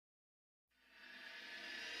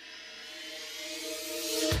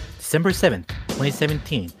December 7th,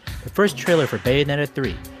 2017, the first trailer for Bayonetta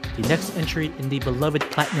 3, the next entry in the beloved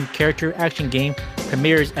Platinum character action game,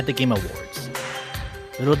 premieres at the Game Awards.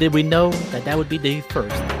 Little did we know that would be the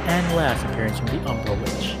first and last appearance from the Umbral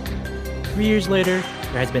Witch. 3 years later,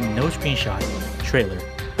 there has been no screenshot, trailer,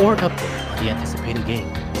 or update on the anticipated game.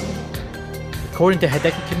 According to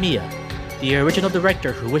Hideki Kamiya, the original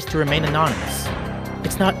director who wished to remain anonymous,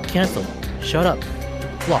 it's not cancelled, shut up,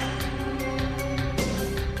 blocked.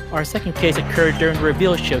 Our second case occurred during the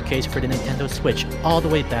reveal showcase for the Nintendo Switch all the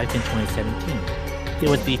way back in 2017. It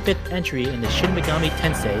was the fifth entry in the Shin Megami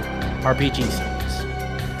Tensei RPG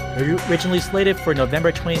series. Originally slated for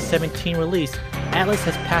November 2017 release, Atlus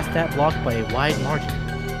has passed that block by a wide margin.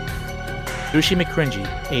 Ushima Cringy,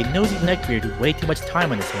 a nosy neckbeard with way too much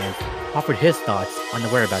time on his hands, offered his thoughts on the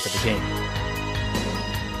whereabouts of the game.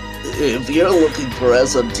 If you're looking for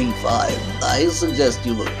SMT5, I suggest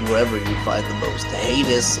you look wherever you find the most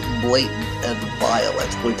heinous, blatant, and vile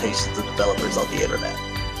exploitations of developers on the internet.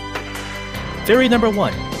 Theory number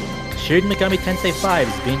 1. Shin Megami Tensei 5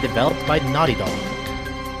 is being developed by Naughty Dog.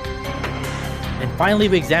 And finally,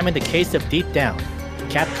 we examine the case of Deep Down,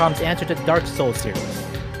 Capcom's answer to the Dark Souls series.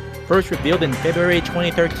 First revealed in February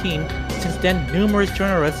 2013, since then numerous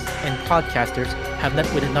journalists and podcasters have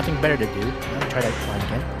left with nothing better to do. I'll try that line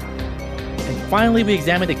again. And finally, we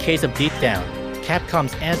examine the case of Deep Down,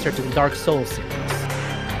 Capcom's answer to the Dark Souls series.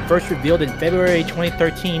 First revealed in February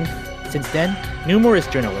 2013, since then, numerous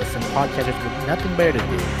journalists and podcasters with nothing better to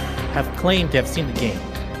do have claimed to have seen the game.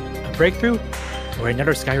 A breakthrough or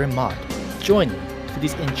another Skyrim mod? Join me for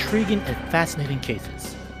these intriguing and fascinating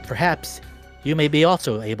cases. Perhaps you may be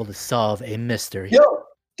also able to solve a mystery. Yo,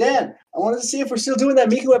 Dan, I wanted to see if we're still doing that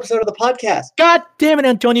Miku episode of the podcast. God damn it,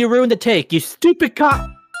 Antonio, you ruined the take, you stupid cop!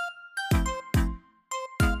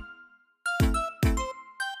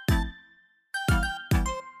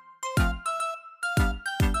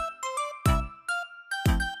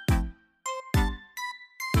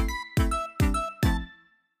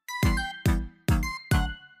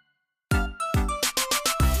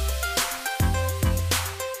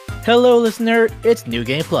 Hello, listener. It's New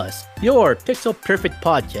Game Plus, your pixel-perfect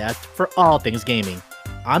podcast for all things gaming.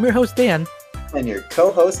 I'm your host, Dan. And your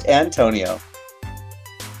co-host, Antonio.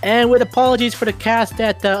 And with apologies for the cast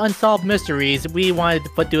at Unsolved Mysteries, we wanted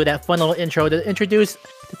to do that fun little intro to introduce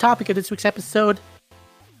the topic of this week's episode,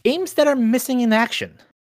 games that are missing in action.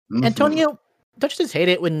 Mm-hmm. Antonio, don't you just hate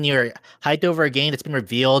it when you're hyped over a game that's been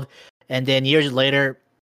revealed, and then years later,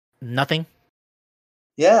 nothing?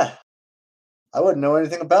 Yeah. I wouldn't know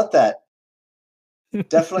anything about that.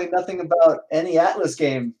 Definitely nothing about any Atlus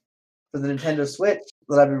game for the Nintendo Switch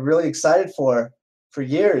that I've been really excited for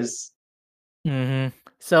years. Mm-hmm.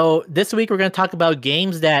 So this week we're going to talk about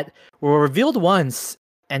games that were revealed once,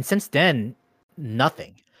 and since then,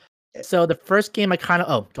 nothing. So the first game go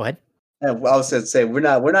ahead. I was going to say we're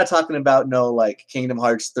not talking about like Kingdom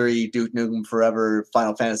Hearts 3, Duke Nukem Forever,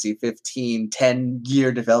 Final Fantasy 15,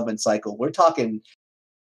 10-year development cycle. We're talking.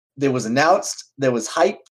 There was announced, there was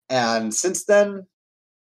hype, and since then,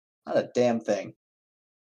 not a damn thing.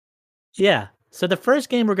 Yeah. So the first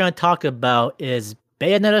game we're going to talk about is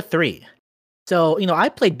Bayonetta 3. So, I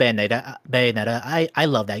played Bayonetta. I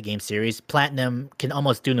love that game series. Platinum can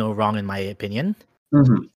almost do no wrong, in my opinion.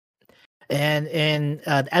 Mm-hmm. And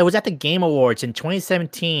I was at the Game Awards in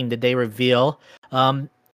 2017 that they reveal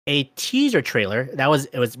a teaser trailer it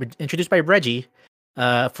was introduced by Reggie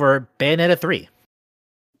for Bayonetta 3.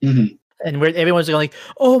 Mm-hmm. And everyone's going like,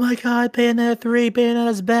 oh my god, Bayonetta 3,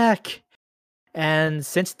 Bayonetta's back. And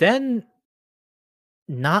since then,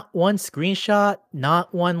 not one screenshot,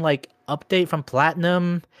 not one update from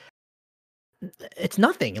Platinum. It's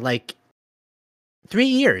nothing. 3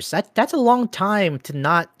 years. That's a long time to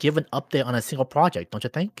not give an update on a single project, don't you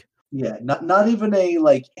think? Yeah, not even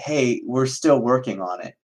a hey, we're still working on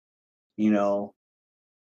it.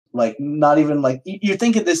 Not even you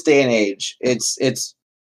think at this day and age, it's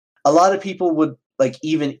a lot of people would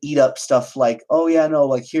even eat up stuff oh yeah,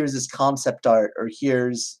 no, here's this concept art, or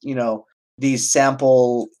here's, these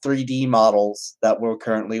sample 3D models that we're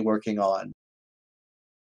currently working on.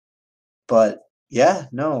 But yeah,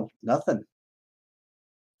 no, nothing.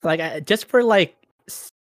 Just for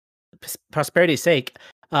prosperity's sake,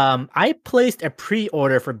 I placed a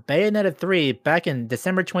pre-order for Bayonetta 3 back in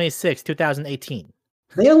December 26, 2018.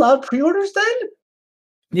 They allowed pre-orders then?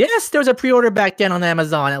 Yes, there was a pre-order back then on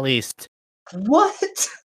Amazon, at least. What?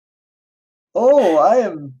 Oh, I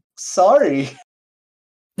am sorry.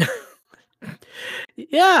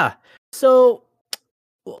 Yeah. So,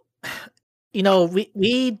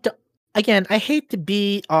 we again, I hate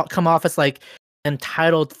to come off as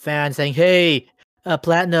entitled fan saying, hey,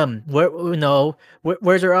 Platinum,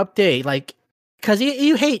 where's our update? Like, because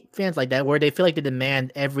you hate fans like that, where they feel like they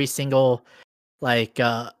demand every single, like,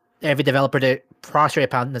 every developer to prostrate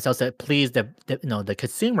upon themselves to please the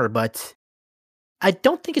consumer. But I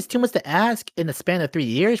don't think it's too much to ask in the span of 3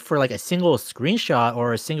 years for like a single screenshot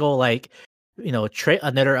or a single like,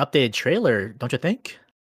 another updated trailer. Don't you think?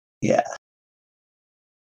 Yeah.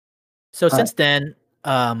 So Uh, since then,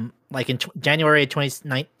 like in January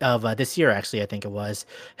 29th of this year, actually, I think it was,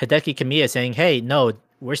 Hideki Kamiya saying, "Hey, no,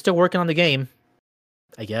 we're still working on the game.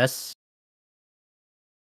 I guess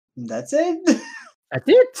that's it. that's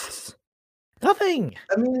it. Nothing."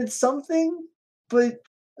 I mean, it's something, but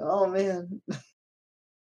oh man, like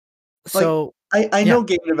So I yeah, know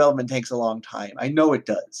game development takes a long time. I know it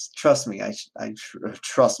does. Trust me.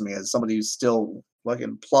 Trust me as somebody who's still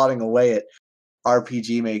fucking plodding away at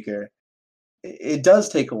RPG Maker. It does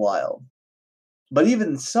take a while. But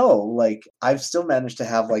even so, like I've still managed to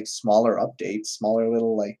have like smaller updates, smaller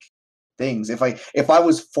little like things. If I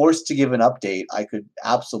was forced to give an update, I could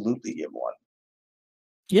absolutely give one.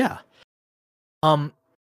 yeah. Um,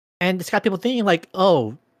 and it's got people thinking like,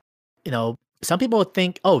 oh, some people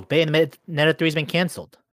think, oh, Bayonetta 3 has been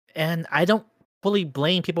canceled, and I don't fully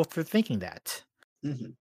blame people for thinking that.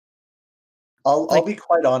 Mhm. I'll Like, be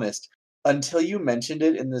quite honest. Until you mentioned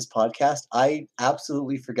it in this podcast, I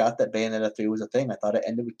absolutely forgot that Bayonetta 3 was a thing. I thought it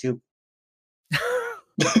ended with 2.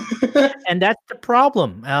 and that's the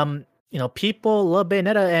problem. People love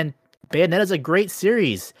Bayonetta, and Bayonetta's a great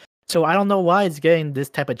series. So I don't know why it's getting this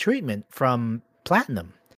type of treatment from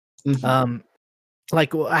Platinum. Mhm. Um,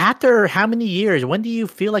 after how many years? When do you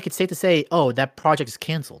feel like it's safe to say, "Oh, that project is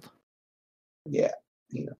canceled"? Yeah.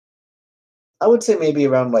 Yeah. I would say maybe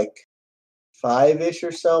around like 5-ish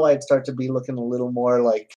or so, I'd start to be looking a little more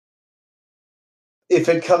like if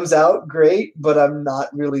it comes out, great, but I'm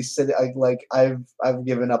not really sitting. I've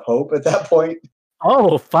given up hope at that point.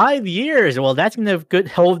 Oh, 5 years. Well, that's gonna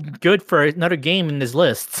hold good for another game in this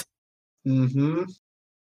list. Hmm.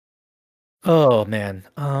 Oh man.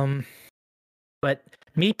 But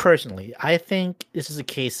me personally, I think this is a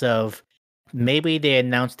case of maybe they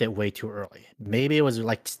announced it way too early. Maybe it was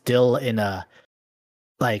like still in a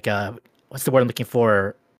like what's the word I'm looking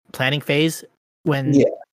for? Planning phase when Yeah.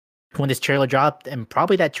 when this trailer dropped, and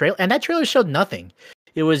probably that trailer showed nothing.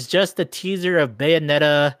 It was just a teaser of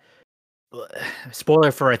Bayonetta,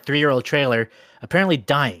 spoiler for a 3-year-old trailer, apparently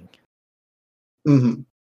dying. Hmm.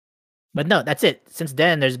 But no, that's it. Since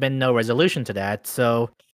then, there's been no resolution to that. So,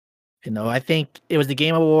 I think it was the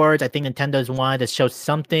Game Awards. I think Nintendo's wanted to show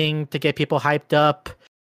something to get people hyped up.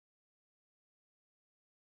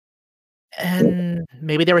 And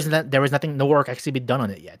maybe there was nothing, no work actually be done on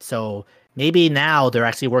it yet. So maybe now they're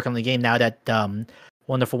actually working on the game now that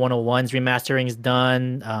Wonderful 101's remastering is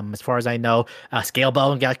done. As far as I know,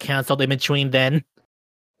 Scalebound got canceled in between then.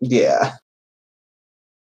 Yeah.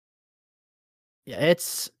 Yeah,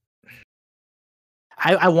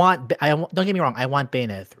 don't get me wrong, I want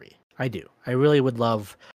Bayonetta 3. I do. I really would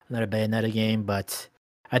love another Bayonetta game, but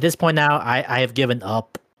at this point now, I have given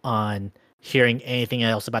up on hearing anything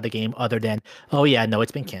else about the game other than, oh yeah, no,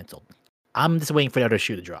 it's been canceled. I'm just waiting for the other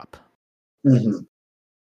shoe to drop. Hmm.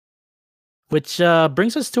 Which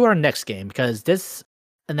brings us to our next game, because this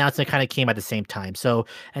announcement kind of came at the same time. So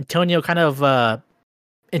Antonio kind of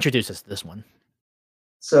introduced us to this one.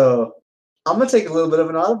 So I'm gonna take a little bit of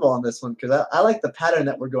an audible on this one because I like the pattern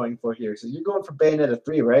that we're going for here. So you're going for Bayonetta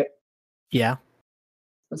 3, right? Yeah.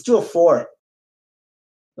 Let's do a 4.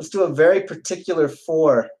 Let's do a very particular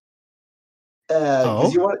 4.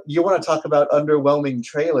 Because Oh, you want to talk about underwhelming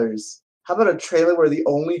trailers. How about a trailer where the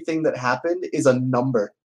only thing that happened is a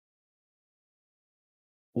number?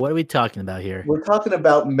 what are we talking about here? We're talking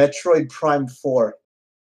about Metroid Prime 4.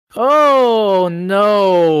 Oh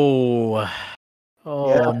no. Oh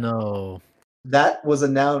Yeah, no. that was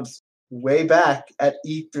announced way back at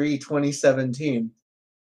E3 2017.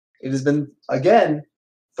 It has been, again,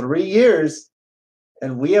 3 years,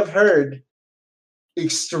 and we have heard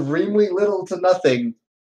extremely little to nothing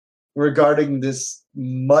regarding this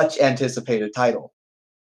much anticipated title.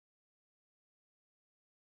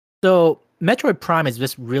 So Metroid Prime is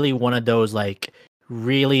just really one of those like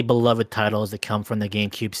really beloved titles that come from the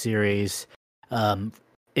GameCube series. Um,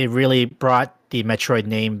 it really brought the Metroid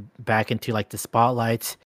name back into like the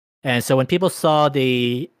spotlight, and so when people saw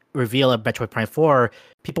the reveal of Metroid Prime 4,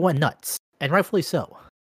 people went nuts, and rightfully so.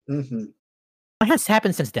 Hmm. What has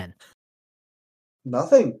happened since then?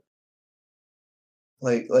 Nothing.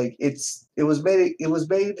 Like it was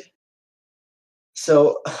made.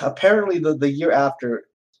 So apparently the year after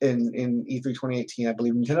in E3 2018, I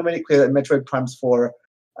believe Nintendo made it clear that Metroid Prime's 4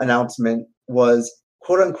 announcement was,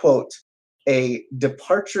 quote unquote, a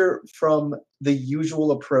departure from the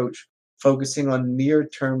usual approach, focusing on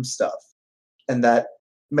near-term stuff, and that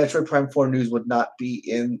Metroid Prime 4 news would not be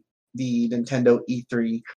in the Nintendo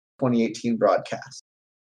E3 2018 broadcast,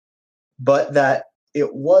 but that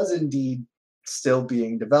it was indeed still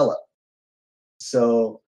being developed.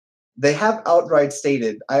 So they have outright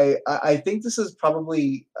stated, I think this is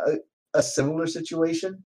probably a similar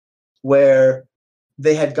situation where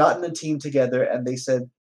they had gotten a team together and they said,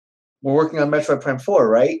 we're working on Metroid Prime 4,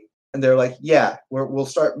 right? And they're like, yeah, we'll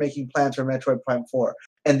start making plans for Metroid Prime 4.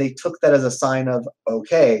 And they took that as a sign of,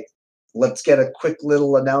 okay, let's get a quick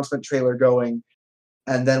little announcement trailer going,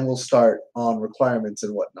 and then we'll start on requirements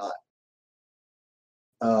and whatnot.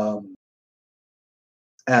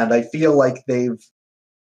 And I feel like they've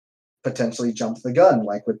potentially jumped the gun,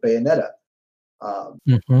 like with Bayonetta.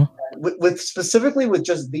 With specifically with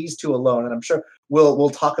just these two alone, and I'm sure we'll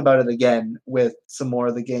talk about it again with some more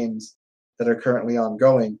of the games that are currently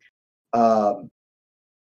ongoing.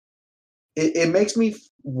 It makes me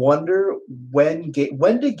wonder when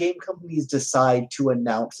do game companies decide to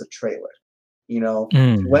announce a trailer? You know,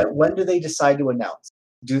 when do they decide to announce?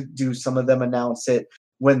 Do some of them announce it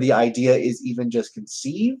when the idea is even just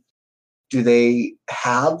conceived? Do they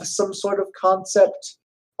have some sort of concept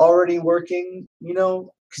already working? You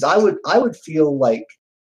know, because I would feel like,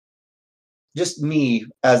 just me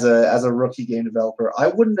as a rookie game developer, I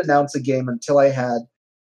wouldn't announce a game until I had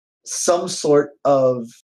some sort of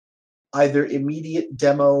either immediate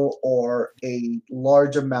demo or a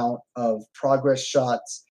large amount of progress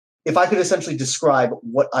shots, if I could essentially describe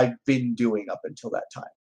what I've been doing up until that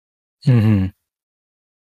time.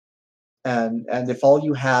 And if all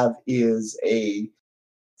you have is a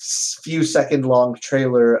few second long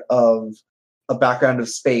trailer of a background of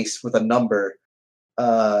space with a number,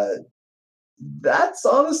 that's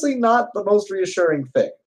honestly not the most reassuring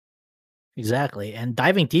thing. Exactly. And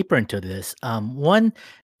diving deeper into this,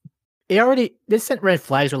 this sent red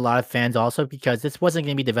flags with a lot of fans also because this wasn't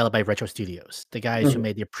going to be developed by Retro Studios, the guys who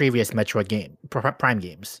made the previous Metroid game, Prime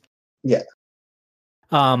games. Yeah.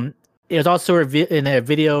 It was also in a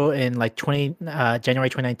video in like January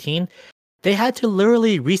 2019. They had to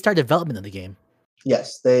literally restart development of the game.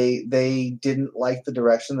 Yes, they didn't like the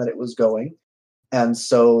direction that it was going, and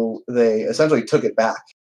so they essentially took it back.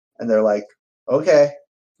 And they're like, okay,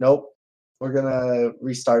 nope, we're gonna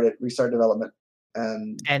restart development.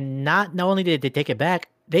 And not only did they take it back,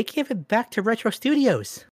 they gave it back to Retro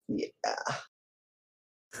Studios. Yeah.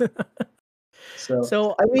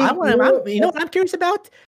 So I mean, what I'm curious about?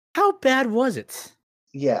 How bad was it?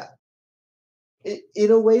 Yeah.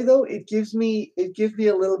 In a way, though, it gives me a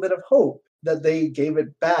little bit of hope that they gave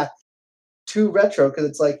it back to Retro, because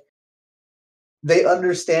it's like they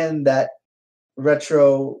understand that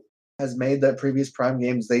Retro has made the previous Prime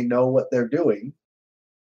games. They know what they're doing.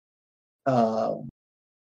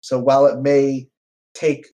 So while it may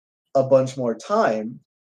take a bunch more time,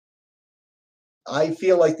 I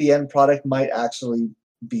feel like the end product might actually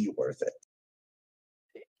be worth it.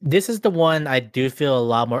 This is the one I do feel a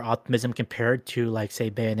lot more optimism compared to, like, say,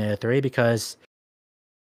 Bayonetta 3, because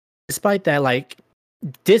despite that, like,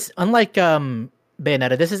 unlike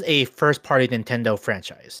Bayonetta, this is a first-party Nintendo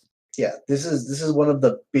franchise. Yeah, this is one of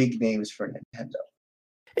the big names for Nintendo.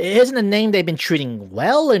 It isn't a name they've been treating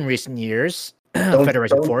well in recent years.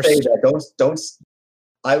 Federation Force. Don't say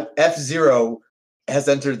that. F-Zero has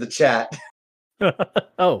entered the chat.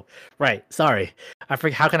 Oh, right. Sorry.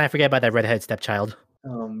 How can I forget about that redhead stepchild?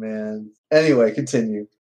 Oh man. Anyway, continue.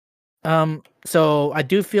 So I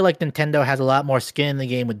do feel like Nintendo has a lot more skin in the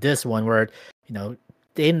game with this one, where,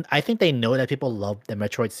 I think they know that people love the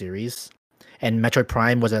Metroid series, and Metroid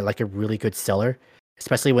Prime was a really good seller,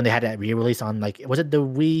 especially when they had that re-release on, like, was it the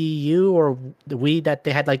Wii U or the Wii that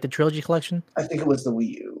they had, like, the trilogy collection? I think it was the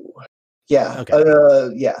Wii U. Yeah. Okay.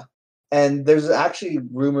 Yeah. And there's actually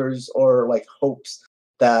rumors or like hopes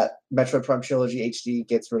that Metroid Prime Trilogy HD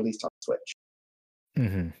gets released on Switch.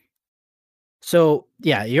 So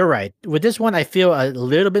yeah, you're right. With this one, I feel a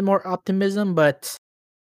little bit more optimism, but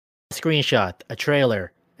a screenshot, a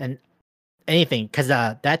trailer, and anything, because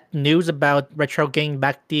that news about Retro getting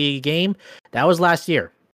back the game, that was last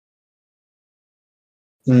year.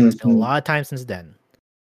 It's been a lot of time since then.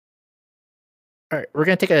 All right, we're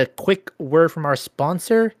gonna take a quick word from our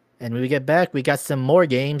sponsor, and when we get back, we got some more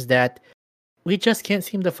games that we just can't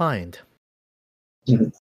seem to find.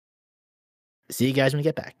 See you guys when we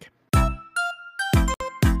get back.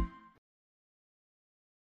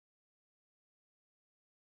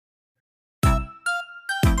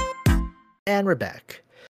 And we're back.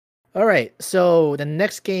 All right, so the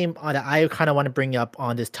next game that I kind of want to bring up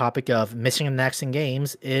on this topic of missing and maxing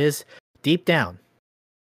games is Deep Down.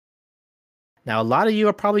 Now, a lot of you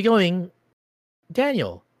are probably going,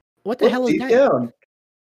 Daniel, what the What's hell is Deep that? Down?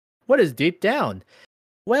 What is Deep Down?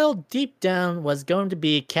 Well, Deep Down was going to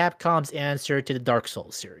be Capcom's answer to the Dark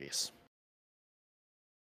Souls series.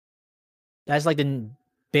 That's like the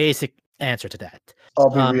basic answer to that. I'll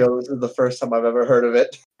be real, this is the first time I've ever heard of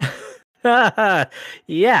it.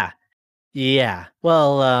 Yeah.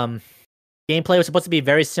 Well, gameplay was supposed to be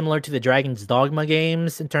very similar to the Dragon's Dogma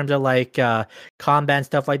games in terms of like combat and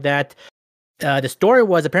stuff like that. The story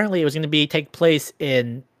was apparently it was going to be take place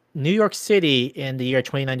in New York City in the year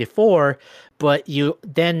 2094, but you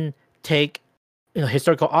then take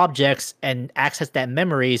historical objects and access that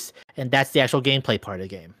memories, and that's the actual gameplay part of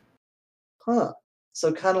the game. Huh.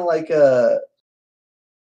 So kind of like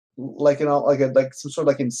like some sort of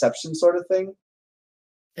like Inception sort of thing.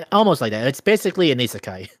 Almost like that. It's basically an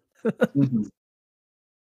isekai. Mm-hmm.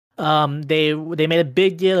 They made a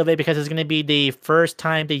big deal of it because it's going to be the first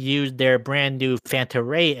time they use their brand new Phanta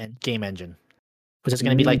Ray game engine, which is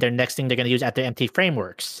going to be like their next thing they're going to use after MT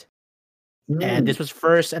Frameworks. And this was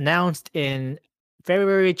first announced in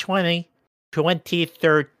February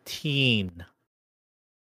 2013.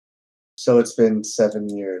 So it's been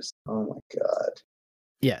 7 years. Oh my god.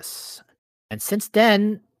 Yes. And since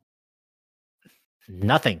then,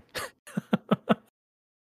 nothing.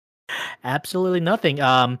 Absolutely nothing.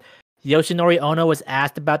 Yoshinori Ono was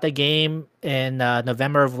asked about the game in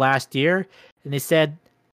November of last year, and they said,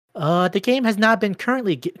 the game has not been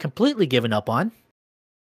currently completely given up on.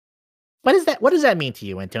 What is that? What does that mean to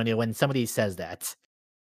you, Antonio, when somebody says that?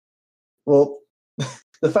 Well,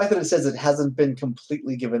 the fact that it says it hasn't been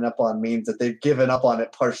completely given up on means that they've given up on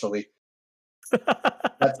it partially.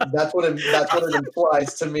 That's what it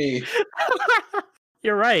implies to me.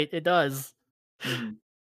 You're right. It does. Mm-hmm.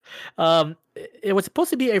 It was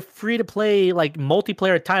supposed to be a free-to-play like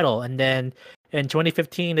multiplayer title, and then in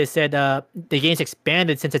 2015 they said the game's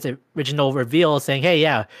expanded since its original reveal, saying, "Hey,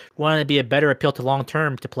 yeah, we want to be a better appeal to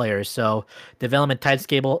long-term to players, so development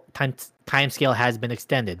timescale has been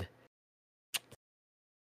extended."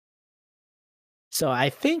 So I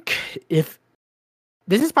think if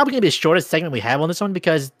this is probably going to be the shortest segment we have on this one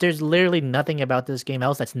because there's literally nothing about this game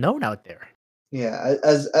else that's known out there. Yeah,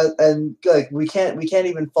 as and like we can't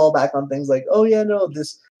even fall back on things like, oh yeah, no,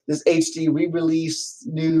 this HD re-release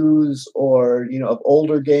news or of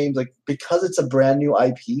older games, like because it's a brand new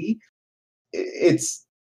IP,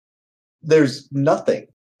 there's nothing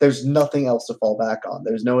else to fall back on.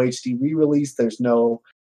 There's no HD re-release, there's no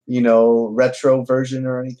retro version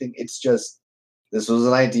or anything. It's just this was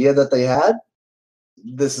an idea that they had.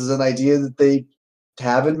 This is an idea that they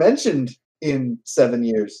haven't mentioned in 7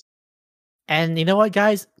 years. And you know what,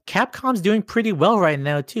 guys? Capcom's doing pretty well right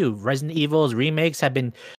now too. Resident Evil's remakes have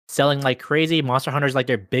been selling like crazy. Monster Hunter's like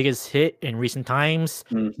their biggest hit in recent times.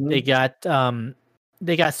 Mm-hmm. They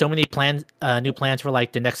got so many new plans for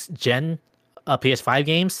like the next gen PS5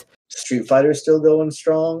 games. Street Fighter's still going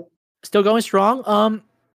strong.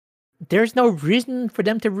 There's no reason for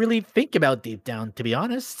them to really think about Deep Down, to be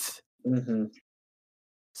honest. Mm-hmm.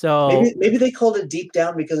 So maybe they called it Deep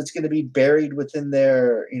Down because it's going to be buried within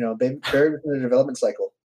their buried within their development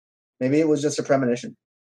cycle. Maybe it was just a premonition.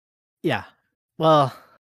 Yeah, well,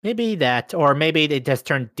 maybe that, or maybe they just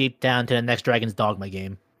turned Deep Down to the next Dragon's Dogma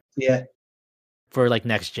game. Yeah, for like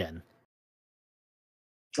next gen.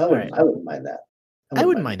 I wouldn't mind that. I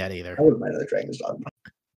wouldn't mind that either. I wouldn't mind the Dragon's Dogma.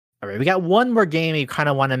 All right, we got one more game you kind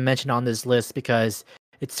of want to mention on this list because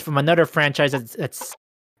it's from another franchise that's it's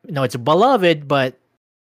beloved, but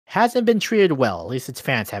hasn't been treated well. At least its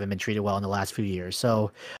fans haven't been treated well in the last few years.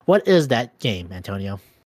 So, what is that game, Antonio?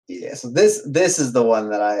 Yeah, so this is the one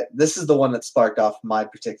that sparked off my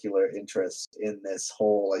particular interest in this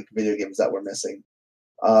whole like video games that we're missing,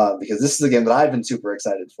 because this is a game that I've been super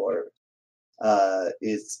excited for.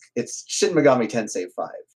 It's Shin Megami Tensei 5.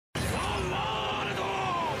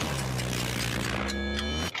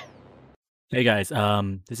 Hey guys,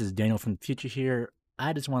 this is Daniel from the future here.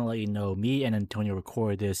 I just want to let you know, me and Antonio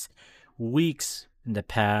recorded this weeks in the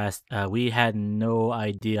past. We had no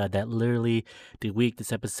idea that literally the week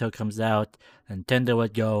this episode comes out, Nintendo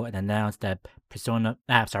would go and announce that Shin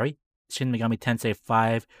Megami Tensei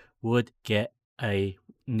 5 would get a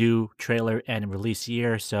new trailer and release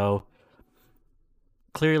year. So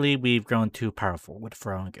clearly we've grown too powerful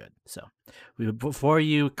for our own good. So before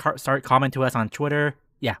you start commenting to us on Twitter,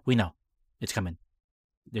 yeah, we know. It's coming.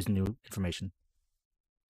 There's new information.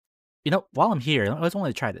 While I'm here, I just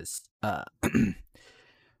wanted to try this.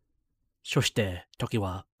 そして時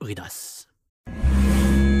は売り出す.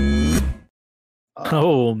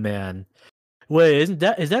 Oh man. Wait, is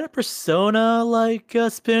that a Persona like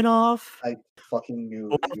spin-off? I fucking knew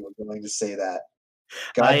that you were going to say that.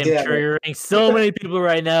 I God am damn it. triggering so many people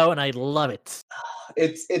right now, and I love it.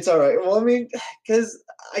 It's all right. Well, I mean, because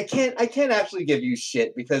I can't actually give you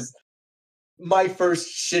shit because my first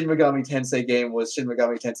Shin Megami Tensei game was Shin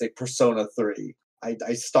Megami Tensei Persona 3.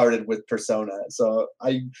 I started with Persona, so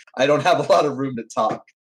I don't have a lot of room to talk.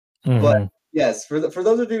 But Mhm. yes, for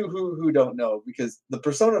those of you who don't know, because the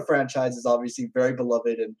Persona franchise is obviously very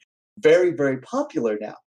beloved and very very popular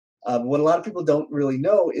now. What a lot of people don't really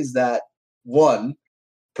know is that one,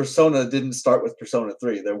 Persona didn't start with Persona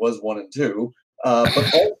 3. There was 1 and 2.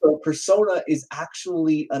 But also, Persona is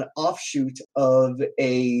actually an offshoot of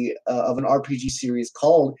an RPG series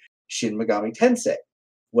called Shin Megami Tensei,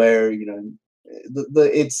 where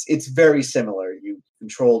it's very similar. You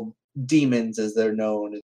control demons as they're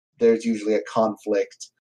known. There's usually a conflict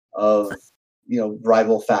of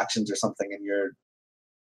rival factions or something, and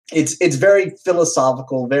it's very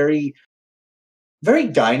philosophical, very very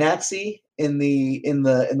Gainaxy in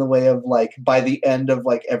the way of like by the end of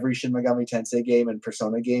like every Shin Megami Tensei game and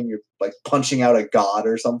Persona game, you're like punching out a god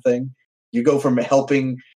or something. You go from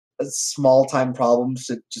helping small time problems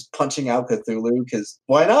to just punching out Cthulhu because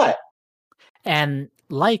why not? And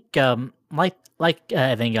like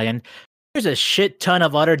Evangelion, there's a shit ton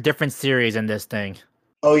of other different series in this thing.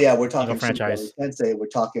 Oh yeah, we're Single talking Shin Megami franchise. Tensei, we're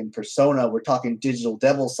talking Persona, we're talking Digital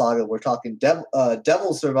Devil Saga, we're talking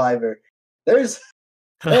Devil Survivor. There's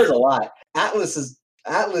There's a lot. Atlas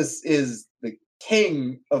is the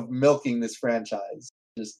king of milking this franchise.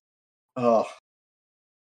 Just oh,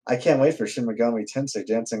 I can't wait for Shin Megami Tensei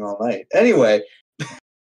Dancing All Night. Anyway,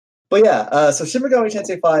 but yeah, so Shin Megami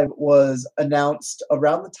Tensei 5 was announced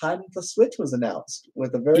around the time that the Switch was announced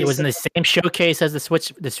with a very It was in the simple, same showcase as the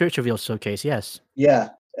Switch reveal showcase. Yes. yeah,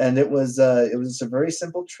 and it was just a very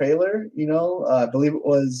simple trailer. I believe it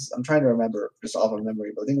was. I'm trying to remember just off of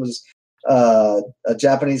memory, but I think it was a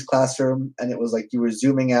Japanese classroom, and it was like you were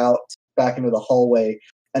zooming out back into the hallway,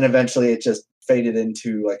 and eventually it just faded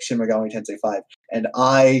into like Shin Megami Tensei 5, and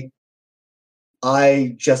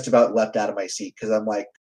I just about leapt out of my seat because I'm like,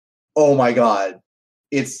 oh my god,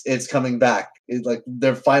 it's coming back. It's like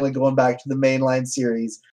they're finally going back to the mainline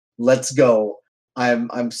series. Let's go.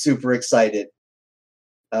 I'm super excited.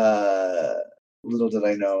 Uh, Little did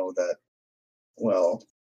I know that, well,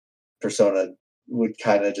 Persona would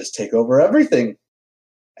kind of just take over everything,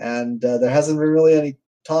 and there hasn't been really any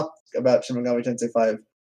talk about Shin Megami Tensei 5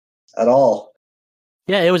 at all.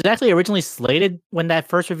 Yeah, it was actually originally slated when that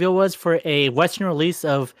first reveal was for a Western release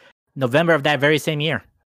of November of that very same year.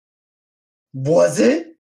 Was it?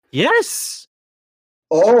 Yes,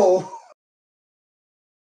 Oh,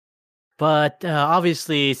 but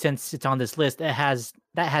obviously, since it's on this list, that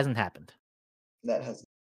hasn't happened. that has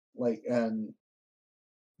like You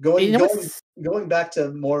going know going what's going back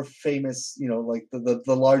to more famous, like the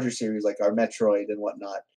larger series like our Metroid and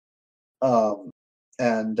whatnot. Um,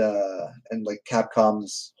 and like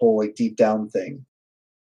Capcom's whole like deep down thing.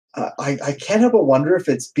 I can't help but wonder if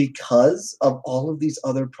it's because of all of these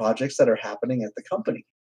other projects that are happening at the company.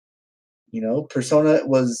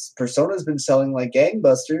 Persona's been selling like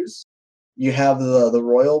gangbusters. You have the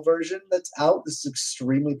Royal version that's out. This is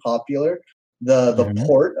extremely popular. The Mhm.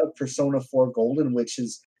 port of Persona 4 Golden, which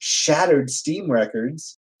has shattered Steam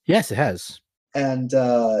records, Yes, it has. and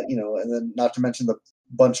then not to mention the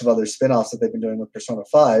bunch of other spin-offs that they've been doing with Persona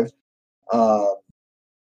 5. Um,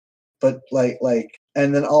 but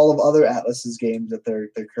and then all of other Atlas's games that they're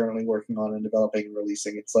currently working on and developing and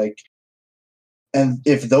releasing. It's like, and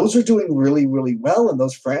if those are doing really really well and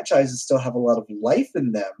those franchises still have a lot of life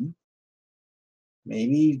in them,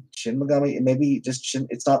 maybe Shin Megami, maybe just Shin,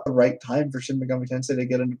 it's not the right time for Shin Megami Tensei to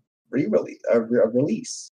get a re-release, a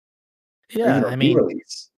release, or even Yeah, a I mean,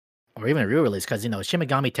 re-release. or even a re-release because Shin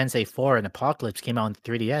Megami Tensei 4 and Apocalypse came out on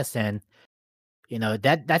 3DS, and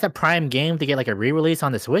that's a prime game to get like a re-release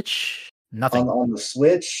on the Switch. on Nothing. on the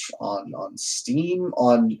Switch, on Steam,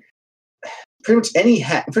 on pretty much any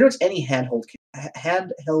handheld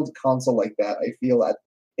console like that. I feel that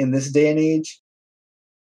in this day and age,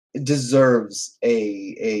 it deserves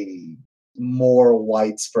a more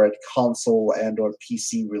widespread console and or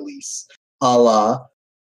PC release, a la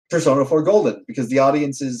Persona 4 Golden, because the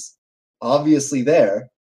audience is obviously there,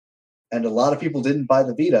 and a lot of people didn't buy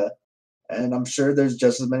the Vita, and I'm sure there's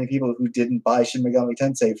just as many people who didn't buy Shin Megami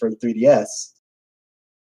Tensei for the 3DS.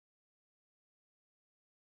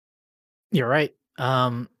 You're right.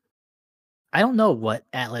 I don't know what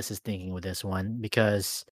Atlas is thinking with this one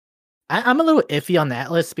because I'm a little iffy on the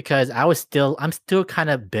Atlas because I'm still kind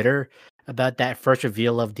of bitter about that first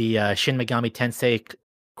reveal of the Shin Megami Tensei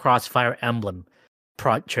Crossfire Emblem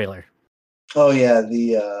trailer. Oh yeah,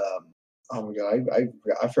 the oh my god,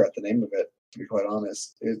 I forgot the name of it. To be quite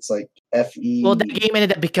honest, it's like FE. Well, that game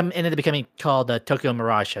ended up becoming called Tokyo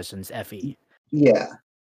Mirage Sessions FE. Yeah,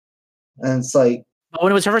 and it's like, but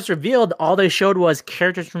when it was first revealed, all they showed was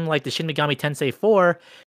characters from like the Shin Megami Tensei 4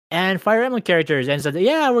 and Fire Emblem characters, and said,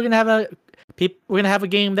 "Yeah, we're gonna have a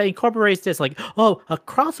game that incorporates this." Like, oh, a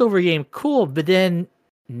crossover game, cool. But then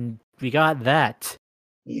we got that.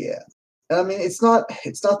 Yeah, and I mean, it's not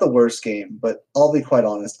the worst game, but I'll be quite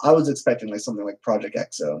honest. I was expecting like something like Project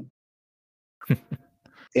X Zone.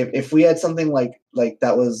 If we had something like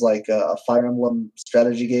that was like a Fire Emblem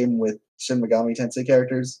strategy game with Shin Megami Tensei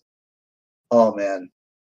characters, oh man,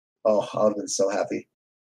 oh, I would have been so happy.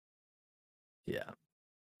 Yeah.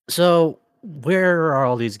 So where are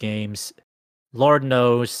all these games? Lord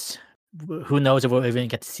knows. Who knows if we'll even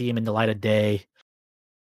get to see them in the light of day.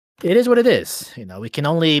 It is what it is. You know, we can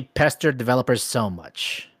only pester developers so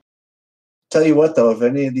much. Tell you what, though, if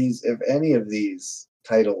any of these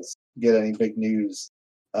titles get any big news,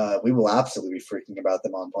 we will absolutely be freaking about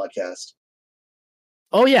them on podcast.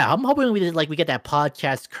 Oh yeah, I'm hoping we get that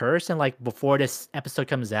podcast curse, and like before this episode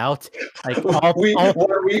comes out, like one week after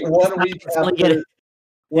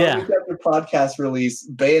podcast release,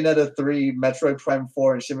 Bayonetta 3, Metroid Prime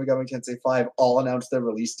 4, and Shin Megami Tensei 5 all announced their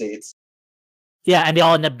release dates. Yeah, and they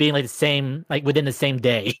all end up being like the same, like within the same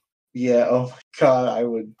day. Yeah, oh my god, I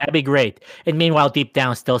would. That'd be great. And meanwhile, Deep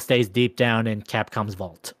Down still stays deep down in Capcom's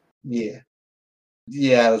vault. Yeah.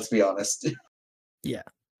 Yeah, let's be honest. Yeah.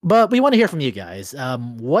 But we want to hear from you guys.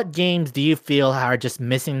 What games do you feel are just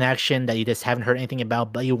missing in action that you just haven't heard anything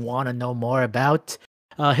about, but you want to know more about?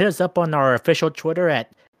 Hit us up on our official Twitter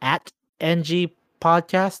at NG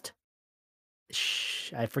Podcast.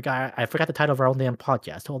 Shh, I forgot the title of our own damn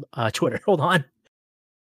podcast. Twitter. Hold on.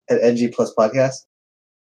 At NG Plus Podcast.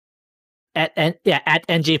 At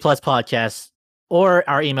NG Plus Podcast, or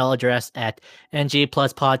our email address at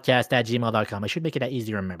ngpluspodcast@gmail.com. I should make it that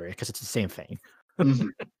easy to remember because it's the same thing. Mm-hmm.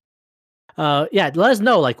 Yeah, let us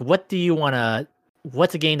know. Like, what's a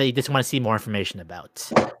game that you just want to see more information about?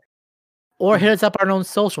 Or hit us up on our own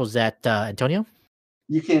socials at Antonio.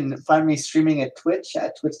 You can find me streaming at Twitch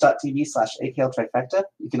at twitch.tv/AKL Trifecta.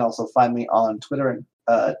 You can also find me on Twitter and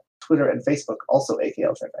Facebook, also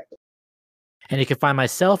AKL Trifecta. And you can find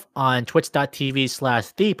myself on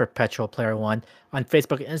twitch.tv/ThePerpetualPlayer1, on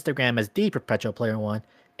Facebook and Instagram as ThePerpetualPlayer1,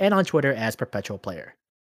 and on Twitter as PerpetualPlayer.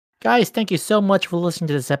 Guys, thank you so much for listening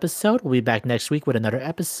to this episode. We'll be back next week with another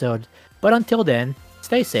episode. But until then,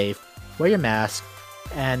 stay safe, wear your mask,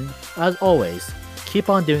 and as always, keep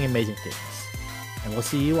on doing amazing things. And we'll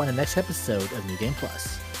see you on the next episode of New Game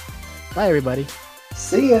Plus. Bye, everybody.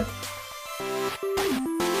 See ya.